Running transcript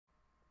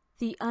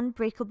The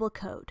Unbreakable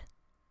Code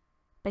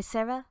by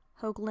Sara,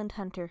 Hoagland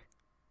Hunter.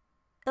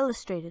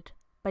 Illustrated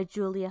by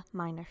Julia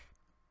Miner.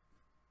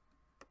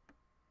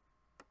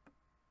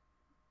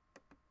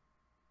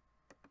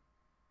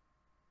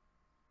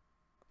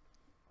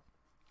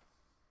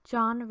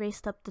 John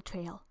raced up the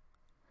trail,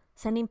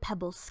 sending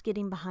pebbles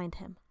skidding behind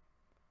him.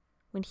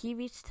 When he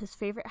reached his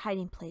favorite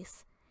hiding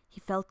place, he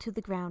fell to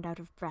the ground out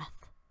of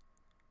breath.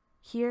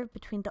 Here,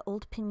 between the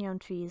old piñon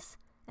trees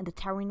and the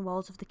towering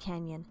walls of the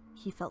canyon,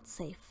 he felt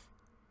safe.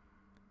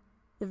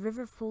 The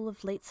river full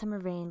of late summer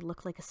rain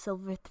looked like a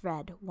silver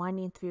thread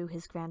winding through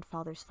his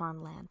grandfather's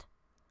farmland.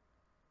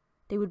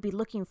 They would be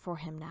looking for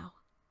him now,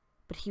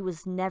 but he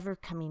was never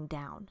coming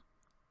down.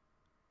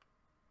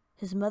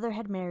 His mother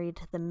had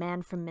married the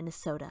man from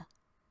Minnesota.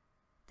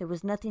 There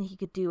was nothing he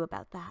could do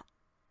about that.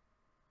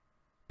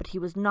 But he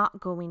was not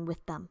going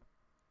with them.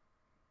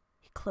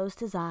 He closed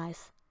his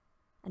eyes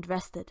and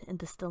rested in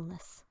the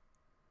stillness.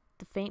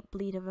 The faint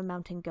bleat of a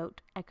mountain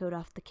goat echoed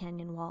off the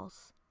canyon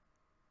walls.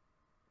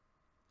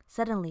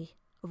 Suddenly,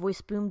 a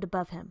voice boomed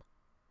above him.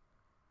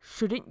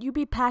 "Shouldn't you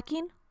be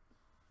packing?"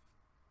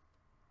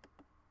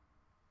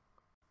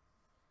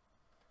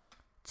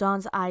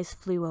 John's eyes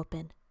flew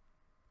open.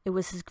 It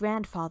was his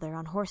grandfather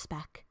on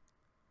horseback.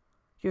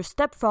 "Your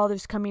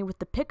stepfather's coming with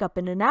the pickup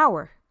in an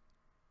hour."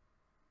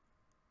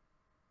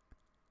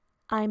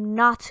 "I'm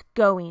not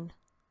going,"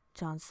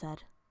 John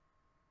said.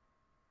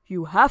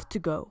 "You have to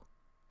go.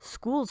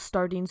 School's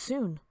starting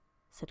soon,"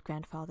 said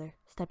grandfather,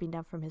 stepping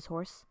down from his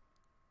horse.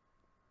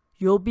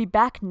 "You'll be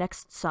back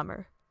next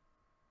summer."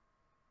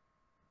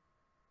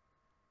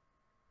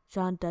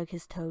 John dug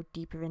his toe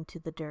deeper into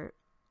the dirt.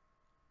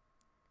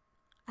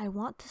 "I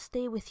want to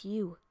stay with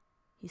you,"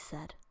 he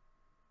said.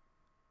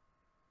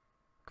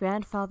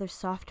 Grandfather's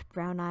soft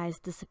brown eyes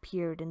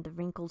disappeared in the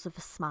wrinkles of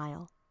a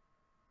smile.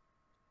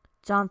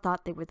 John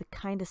thought they were the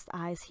kindest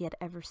eyes he had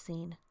ever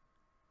seen.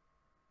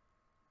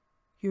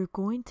 "You're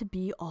going to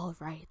be all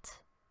right,"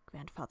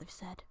 grandfather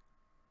said.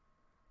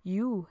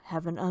 "You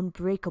have an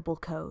unbreakable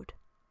code."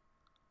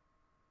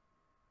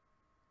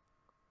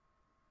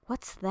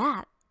 "What's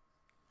that?"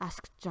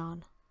 asked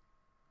John.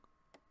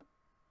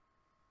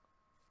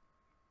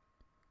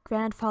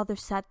 Grandfather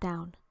sat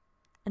down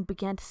and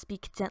began to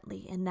speak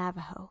gently in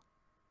Navajo.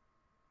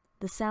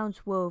 The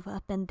sounds wove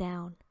up and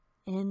down,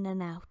 in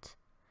and out,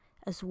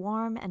 as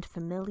warm and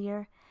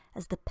familiar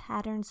as the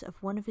patterns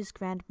of one of his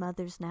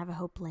grandmother's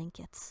Navajo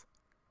blankets.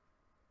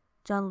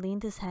 John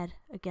leaned his head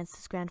against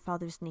his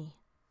grandfather's knee.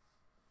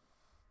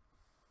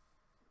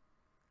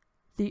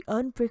 "The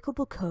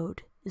Unbreakable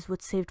Code is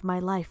what saved my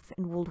life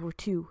in World War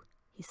II,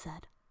 he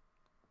said.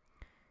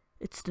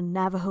 "It's the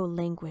Navajo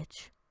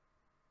language."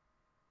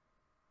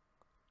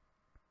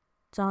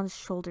 John's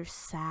shoulders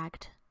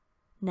sagged.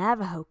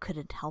 Navajo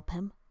couldn't help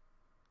him.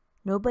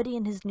 Nobody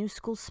in his new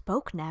school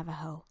spoke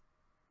Navajo.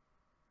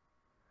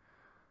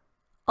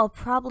 "I'll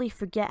probably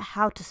forget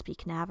how to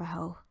speak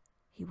Navajo,"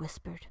 he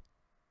whispered.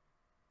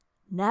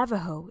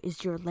 "Navajo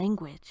is your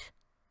language,"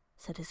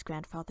 said his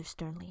grandfather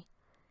sternly.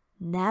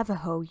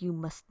 "Navajo you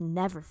must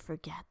never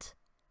forget."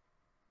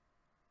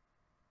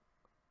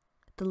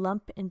 The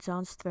lump in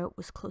John's throat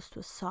was close to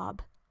a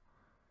sob.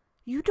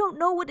 "You don't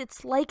know what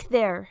it's like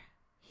there,"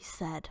 he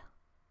said.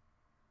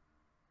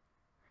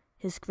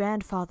 His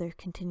grandfather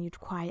continued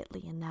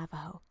quietly in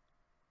Navajo.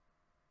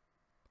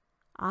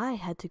 "I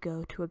had to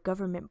go to a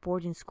government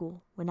boarding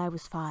school when I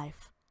was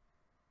 5.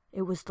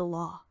 It was the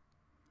law."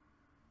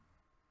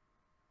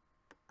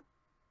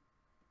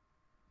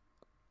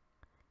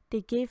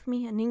 "They gave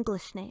me an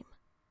English name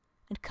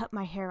and cut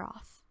my hair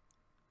off.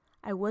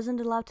 I wasn't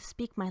allowed to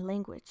speak my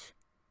language.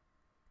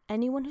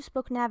 Anyone who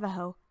spoke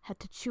Navajo had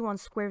to chew on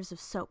squares of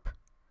soap.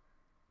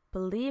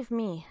 Believe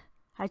me,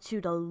 I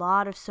chewed a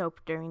lot of soap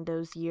during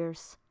those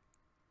years.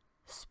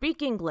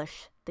 'Speak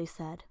English,' they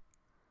said.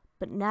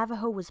 But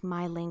Navajo was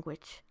my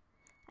language,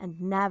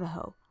 and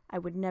Navajo I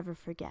would never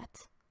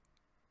forget.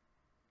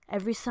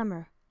 Every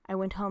summer, I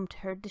went home to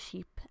herd the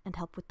sheep and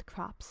help with the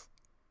crops.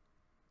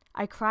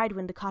 I cried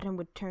when the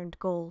cottonwood turned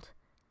gold,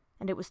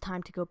 and it was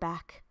time to go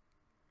back.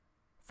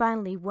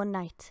 Finally, one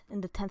night,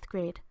 in the 10th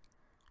grade,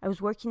 I was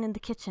working in the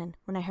kitchen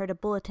when I heard a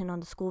bulletin on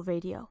the school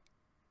radio.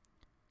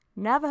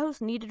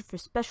 'Navajos needed for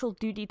special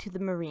duty to the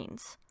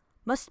Marines.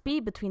 Must be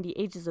between the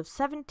ages of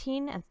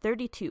 17 and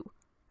 32,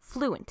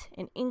 fluent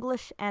in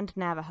English and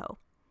Navajo,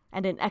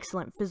 and in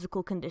excellent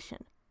physical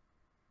condition.'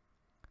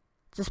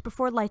 Just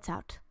before lights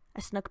out, I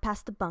snuck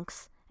past the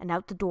bunks and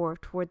out the door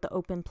toward the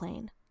open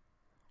plain.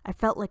 I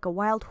felt like a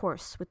wild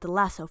horse with the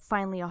lasso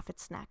finally off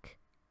its neck.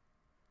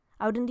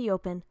 Out in the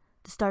open,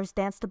 the stars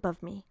danced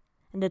above me,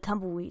 and the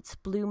tumbleweeds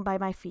bloomed by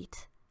my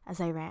feet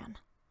as I ran.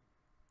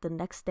 The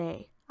next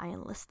day, I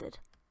enlisted."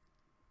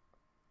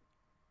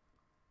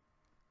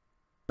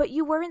 "But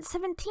you weren't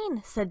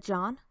 17, said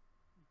John.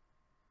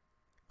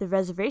 "The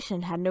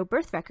reservation had no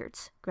birth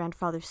records,"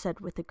 grandfather said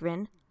with a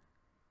grin.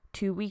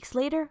 2 weeks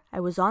later, I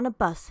was on a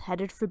bus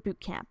headed for boot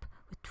camp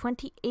with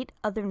 28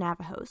 other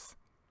Navajos.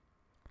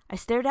 I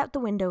stared out the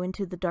window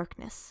into the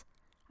darkness.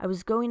 I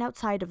was going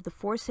outside of the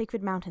 4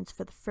 sacred mountains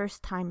for the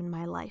first time in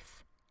my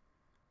life.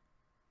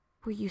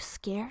 "Were you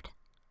scared?"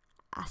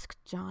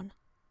 asked John.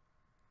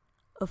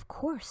 "Of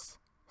course,"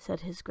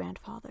 said his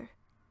grandfather.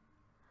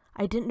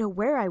 "I didn't know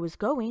where I was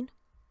going,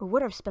 or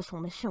what our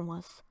special mission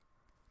was.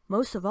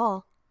 Most of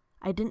all,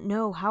 I didn't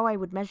know how I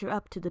would measure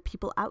up to the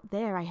people out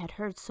there I had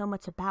heard so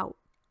much about."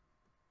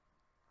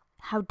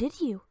 "How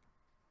did you?"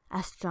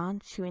 asked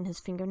John, chewing his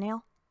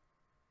fingernail.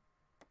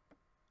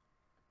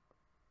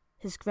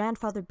 His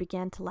grandfather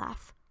began to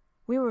laugh.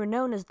 "We were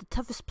known as the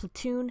toughest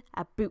platoon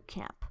at boot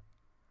camp.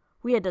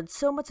 We had done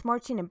so much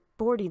marching in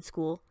boarding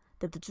school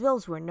that the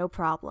drills were no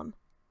problem.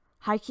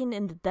 Hiking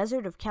in the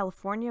desert of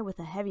California with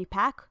a heavy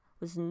pack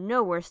was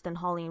no worse than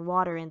hauling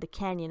water in the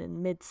canyon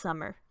in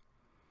midsummer.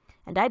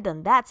 And I'd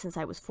done that since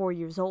I was 4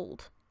 years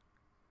old.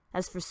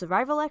 As for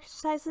survival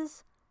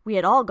exercises, we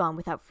had all gone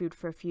without food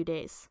for a few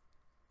days.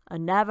 A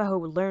Navajo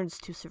learns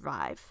to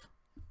survive."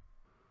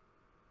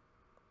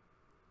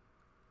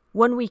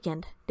 One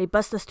weekend, they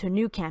bussed us to a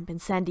new camp in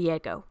San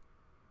Diego.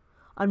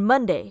 On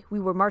Monday, we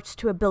were marched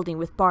to a building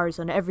with bars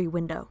on every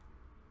window.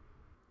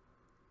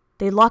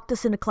 They locked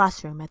us in a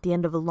classroom at the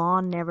end of a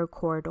long, narrow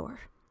corridor.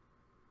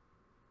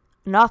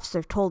 An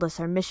officer told us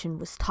our mission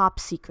was top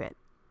secret.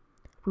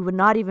 We would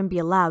not even be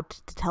allowed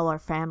to tell our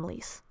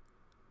families.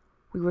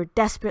 We were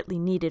desperately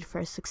needed for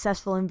a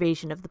successful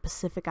invasion of the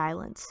Pacific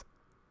Islands.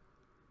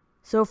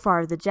 So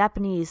far, the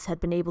Japanese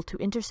had been able to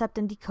intercept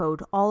and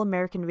decode all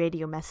American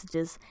radio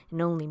messages in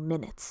only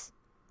minutes.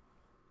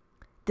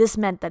 This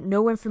meant that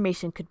no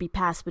information could be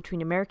passed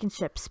between American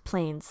ships,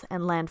 planes,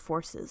 and land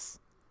forces.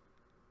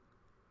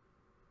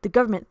 The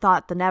government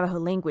thought the Navajo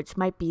language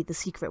might be the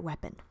secret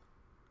weapon.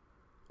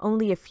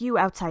 Only a few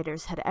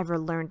outsiders had ever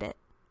learned it.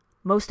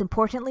 Most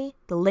importantly,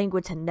 the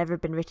language had never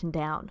been written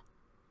down,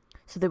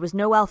 so there was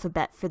no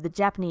alphabet for the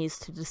Japanese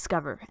to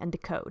discover and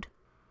decode.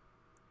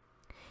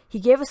 He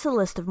gave us a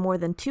list of more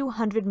than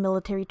 200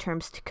 military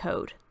terms to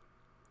code.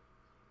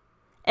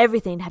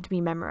 Everything had to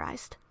be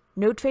memorized.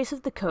 No trace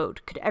of the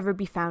code could ever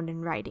be found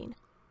in writing.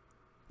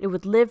 It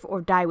would live or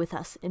die with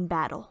us in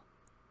battle.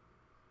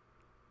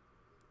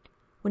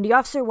 When the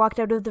officer walked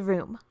out of the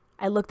room,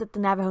 I looked at the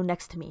Navajo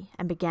next to me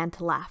and began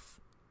to laugh.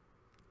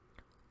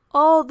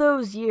 All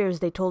those years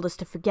they told us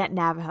to forget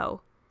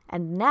Navajo,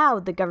 and now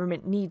the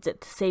government needs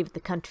it to save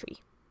the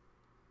country.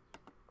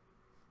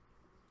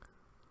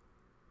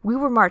 We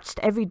were marched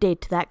every day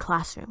to that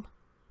classroom.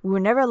 We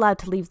were never allowed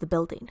to leave the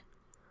building.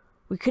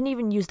 We couldn't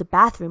even use the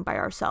bathroom by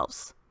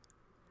ourselves.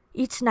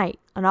 Each night,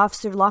 an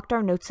officer locked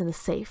our notes in a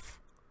safe.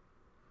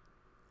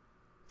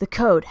 The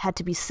code had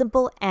to be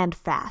simple and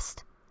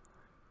fast.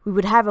 We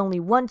would have only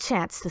one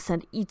chance to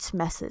send each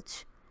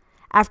message.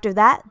 After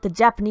that, the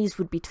Japanese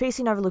would be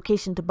tracing our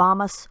location to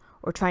bomb us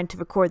or trying to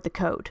record the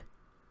code.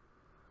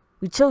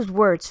 We chose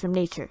words from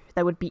nature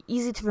that would be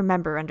easy to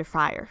remember under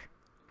fire.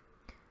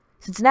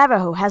 Since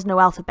Navajo has no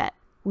alphabet,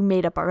 we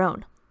made up our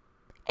own.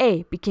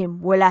 A became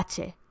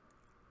Wolache.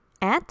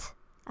 "Ant?"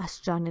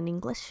 asked John in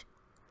English.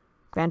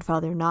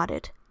 Grandfather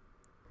nodded.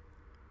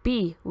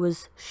 B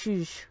was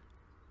Shuj.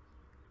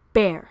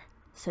 "Bear,"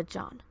 said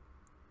John.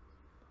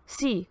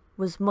 C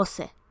was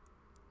Mose.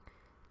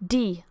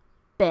 D,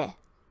 Be.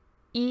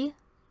 E,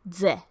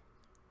 Ze.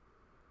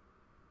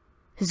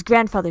 His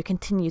grandfather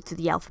continued through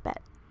the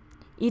alphabet.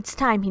 Each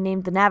time he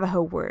named the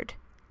Navajo word,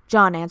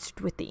 John answered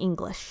with the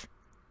English.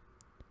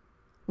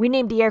 We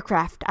named the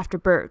aircraft after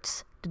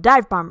birds. The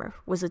dive bomber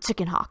was a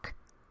chicken hawk.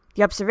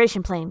 The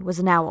observation plane was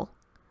an owl.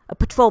 A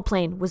patrol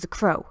plane was a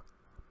crow.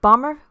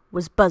 Bomber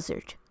was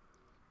buzzard.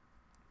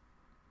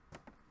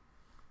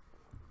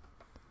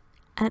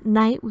 At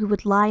night we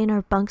would lie in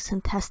our bunks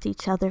and test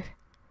each other.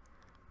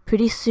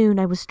 Pretty soon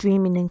I was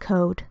dreaming in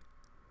code.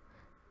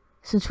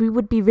 Since we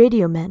would be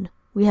radio men,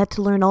 we had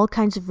to learn all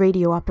kinds of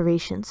radio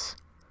operations.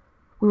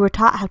 We were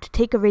taught how to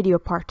take a radio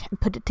apart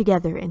and put it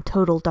together in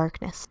total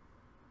darkness.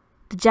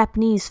 The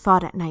Japanese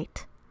fought at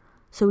night,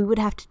 so we would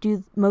have to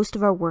do most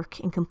of our work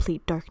in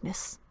complete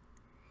darkness.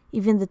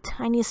 Even the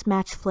tiniest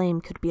match flame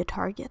could be a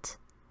target.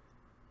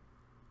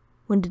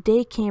 When the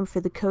day came for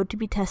the code to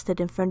be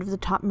tested in front of the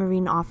top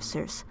Marine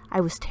officers,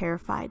 I was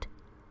terrified.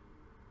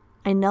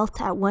 I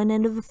knelt at one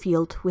end of the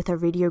field with our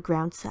radio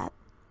ground set.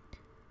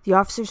 The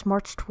officers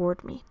marched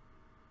toward me.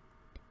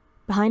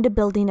 Behind a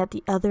building at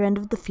the other end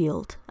of the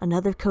field,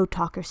 another code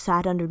talker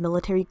sat under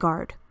military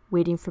guard,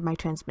 waiting for my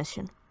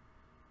transmission.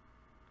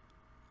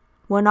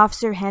 One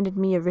officer handed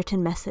me a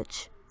written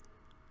message.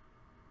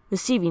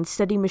 Receiving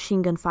steady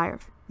machine gun fire.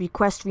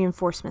 Request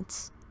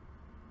reinforcements.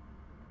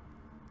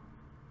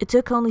 It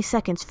took only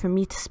seconds for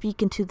me to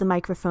speak into the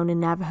microphone in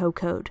Navajo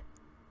code.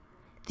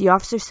 The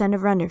officer sent a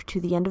runner to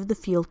the end of the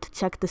field to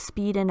check the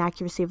speed and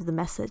accuracy of the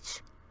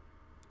message.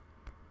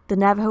 The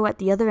Navajo at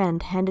the other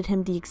end handed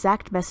him the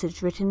exact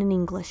message written in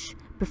English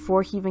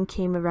before he even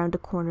came around a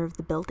corner of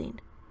the building.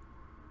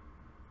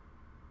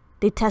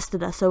 They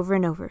tested us over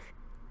and over.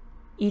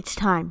 Each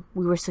time,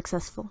 we were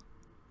successful.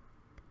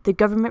 The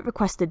government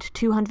requested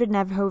 200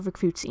 Navajo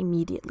recruits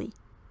immediately.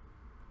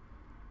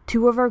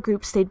 2 of our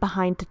group stayed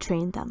behind to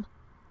train them.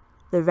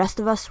 The rest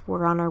of us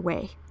were on our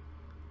way.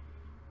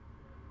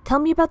 "Tell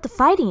me about the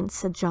fighting,"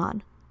 said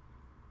John.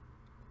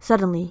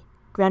 Suddenly,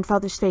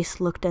 Grandfather's face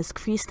looked as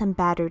creased and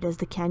battered as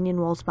the canyon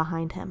walls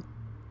behind him.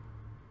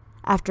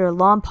 After a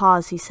long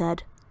pause, he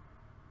said,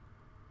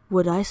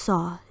 "What I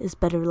saw is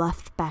better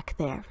left back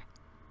there.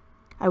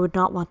 I would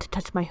not want to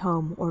touch my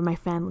home or my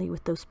family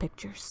with those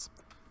pictures."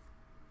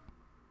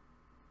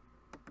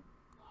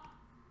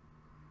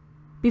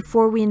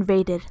 Before we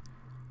invaded,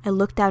 I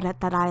looked out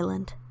at that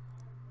island.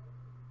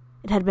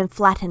 It had been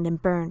flattened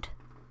and burned.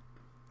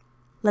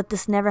 Let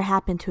this never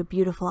happen to a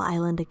beautiful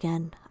island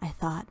again, I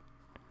thought.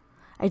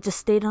 I just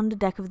stayed on the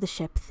deck of the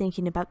ship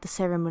thinking about the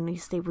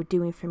ceremonies they were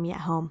doing for me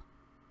at home.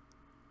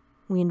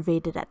 We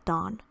invaded at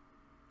dawn.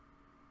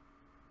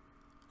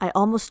 I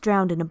almost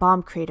drowned in a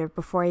bomb crater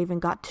before I even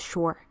got to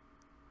shore.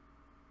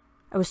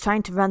 I was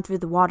trying to run through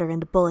the water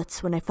and the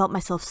bullets when I felt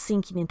myself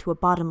sinking into a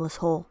bottomless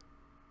hole.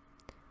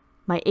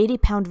 My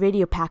 80-pound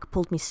radio pack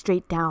pulled me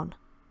straight down.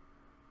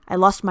 I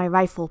lost my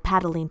rifle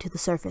paddling to the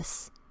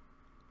surface.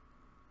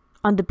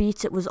 On the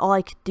beach, it was all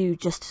I could do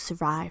just to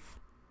survive.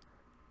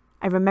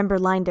 I remember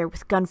lying there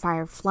with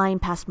gunfire flying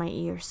past my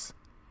ears.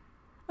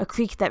 A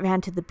creek that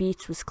ran to the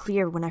beach was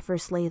clear when I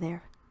first lay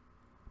there.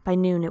 By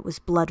noon, it was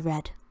blood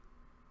red.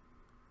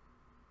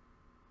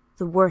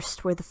 The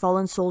worst were the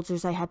fallen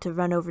soldiers I had to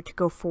run over to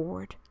go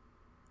forward.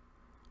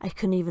 I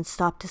couldn't even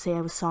stop to say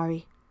I was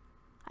sorry.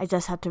 I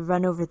just had to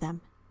run over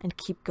them and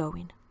keep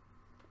going.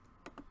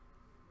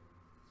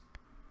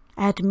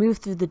 I had to move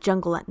through the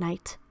jungle at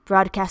night,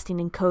 broadcasting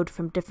in code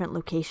from different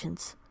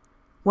locations.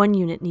 One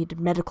unit needed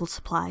medical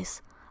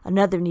supplies,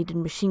 another needed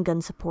machine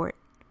gun support.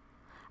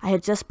 I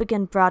had just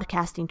begun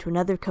broadcasting to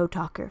another code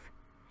talker.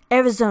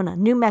 "Arizona,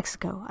 New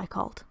Mexico," I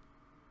called.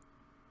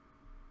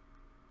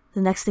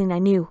 The next thing I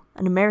knew,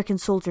 an American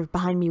soldier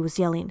behind me was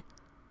yelling,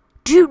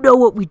 "Do you know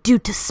what we do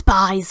to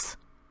spies?"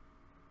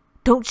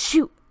 "Don't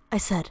shoot," I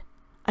said.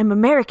 "I'm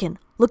American.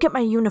 Look at my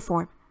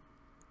uniform."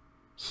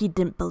 He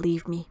didn't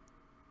believe me.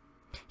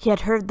 He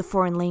had heard the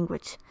foreign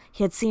language.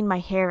 He had seen my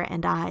hair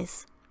and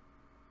eyes.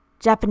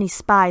 Japanese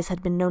spies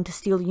had been known to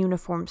steal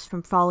uniforms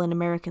from fallen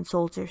American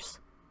soldiers.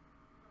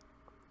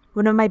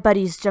 One of my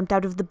buddies jumped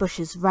out of the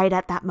bushes right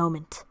at that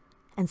moment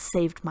and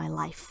saved my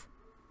life.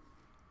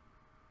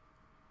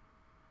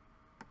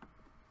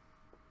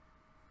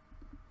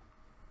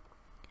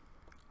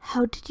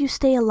 "How did you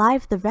stay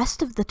alive the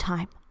rest of the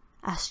time?"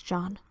 asked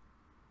John.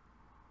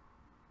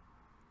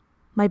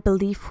 "My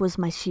belief was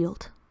my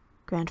shield,"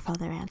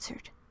 Grandfather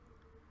answered.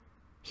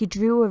 He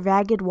drew a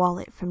ragged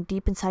wallet from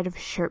deep inside of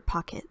his shirt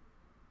pocket.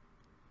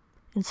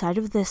 Inside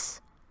of this,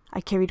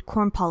 I carried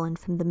corn pollen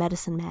from the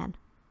medicine man.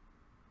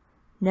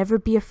 "Never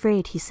be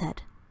afraid," he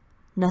said.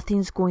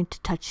 "Nothing's going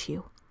to touch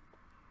you."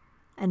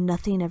 And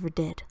nothing ever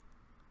did.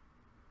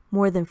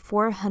 More than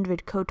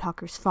 400 code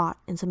talkers fought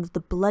in some of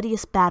the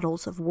bloodiest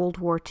battles of World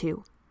War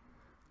II.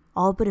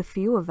 All but a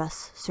few of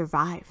us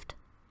survived.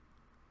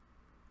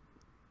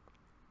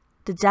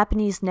 The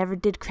Japanese never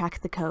did crack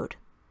the code.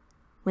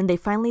 When they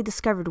finally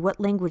discovered what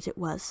language it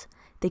was,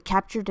 they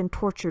captured and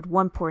tortured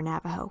one poor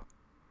Navajo.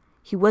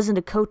 He wasn't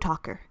a code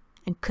talker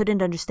and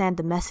couldn't understand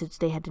the message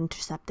they had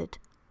intercepted.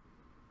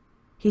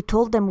 He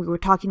told them we were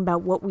talking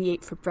about what we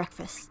ate for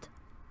breakfast.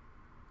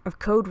 Our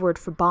code word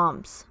for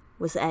bombs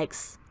was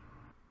eggs.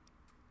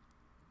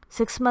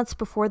 6 months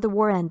before the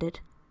war ended,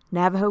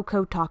 Navajo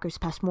code talkers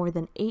passed more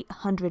than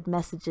 800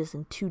 messages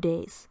in 2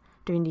 days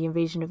during the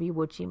invasion of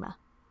Iwo Jima.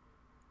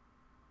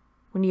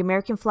 When the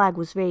American flag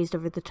was raised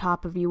over the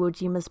top of Iwo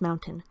Jima's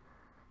mountain,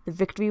 the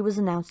victory was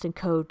announced in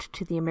code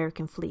to the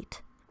American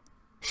fleet.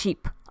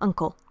 Sheep,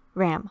 uncle,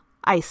 ram,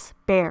 ice,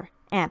 bear,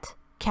 ant,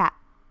 cat,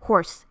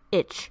 horse,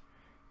 itch,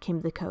 came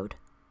the code.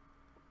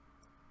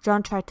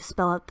 John tried to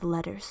spell out the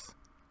letters.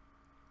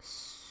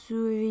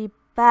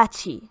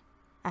 "Suribachi,"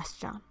 asked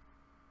John.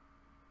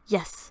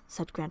 "Yes,"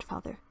 said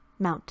Grandfather.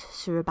 "Mount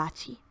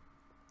Suribachi."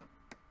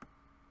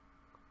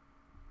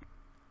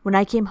 When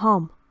I came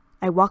home,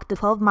 I walked the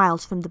 12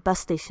 miles from the bus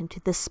station to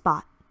this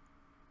spot.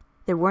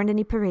 There weren't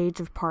any parades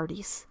or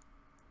parties.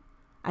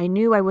 I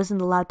knew I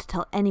wasn't allowed to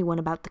tell anyone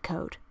about the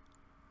code.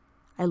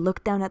 I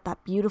looked down at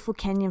that beautiful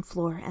canyon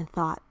floor and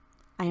thought,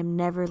 I am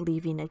never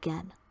leaving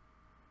again.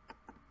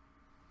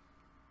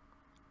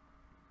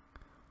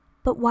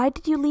 "But why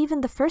did you leave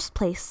in the first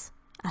place?"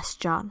 asked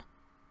John.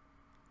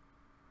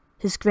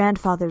 His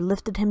grandfather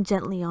lifted him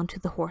gently onto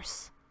the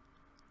horse.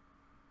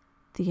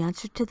 "The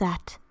answer to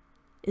that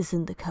is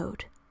in the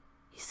code,"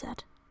 he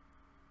said.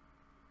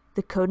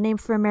 "The code name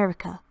for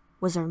America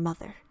was our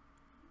mother.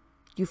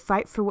 You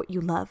fight for what you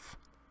love.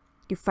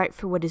 You fight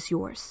for what is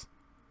yours."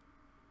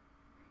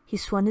 He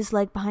swung his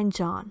leg behind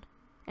John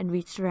and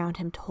reached around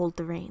him to hold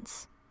the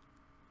reins.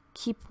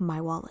 "Keep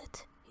my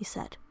wallet," he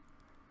said.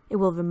 "It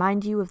will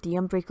remind you of the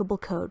Unbreakable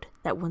code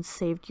that once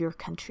saved your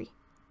country."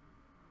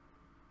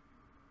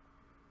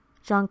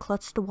 John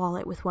clutched the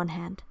wallet with one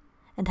hand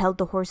and held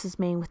the horse's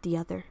mane with the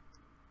other.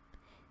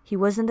 He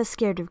wasn't as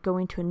scared of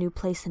going to a new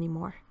place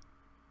anymore.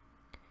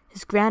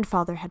 His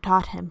grandfather had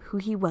taught him who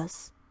he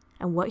was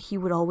and what he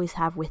would always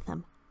have with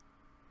him.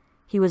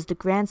 He was the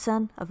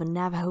grandson of a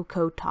Navajo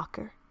code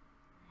talker,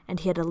 and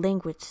he had a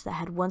language that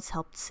had once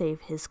helped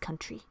save his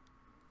country.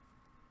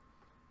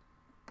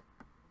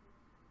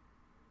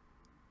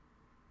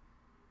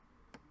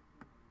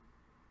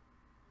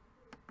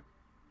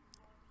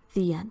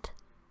 The end.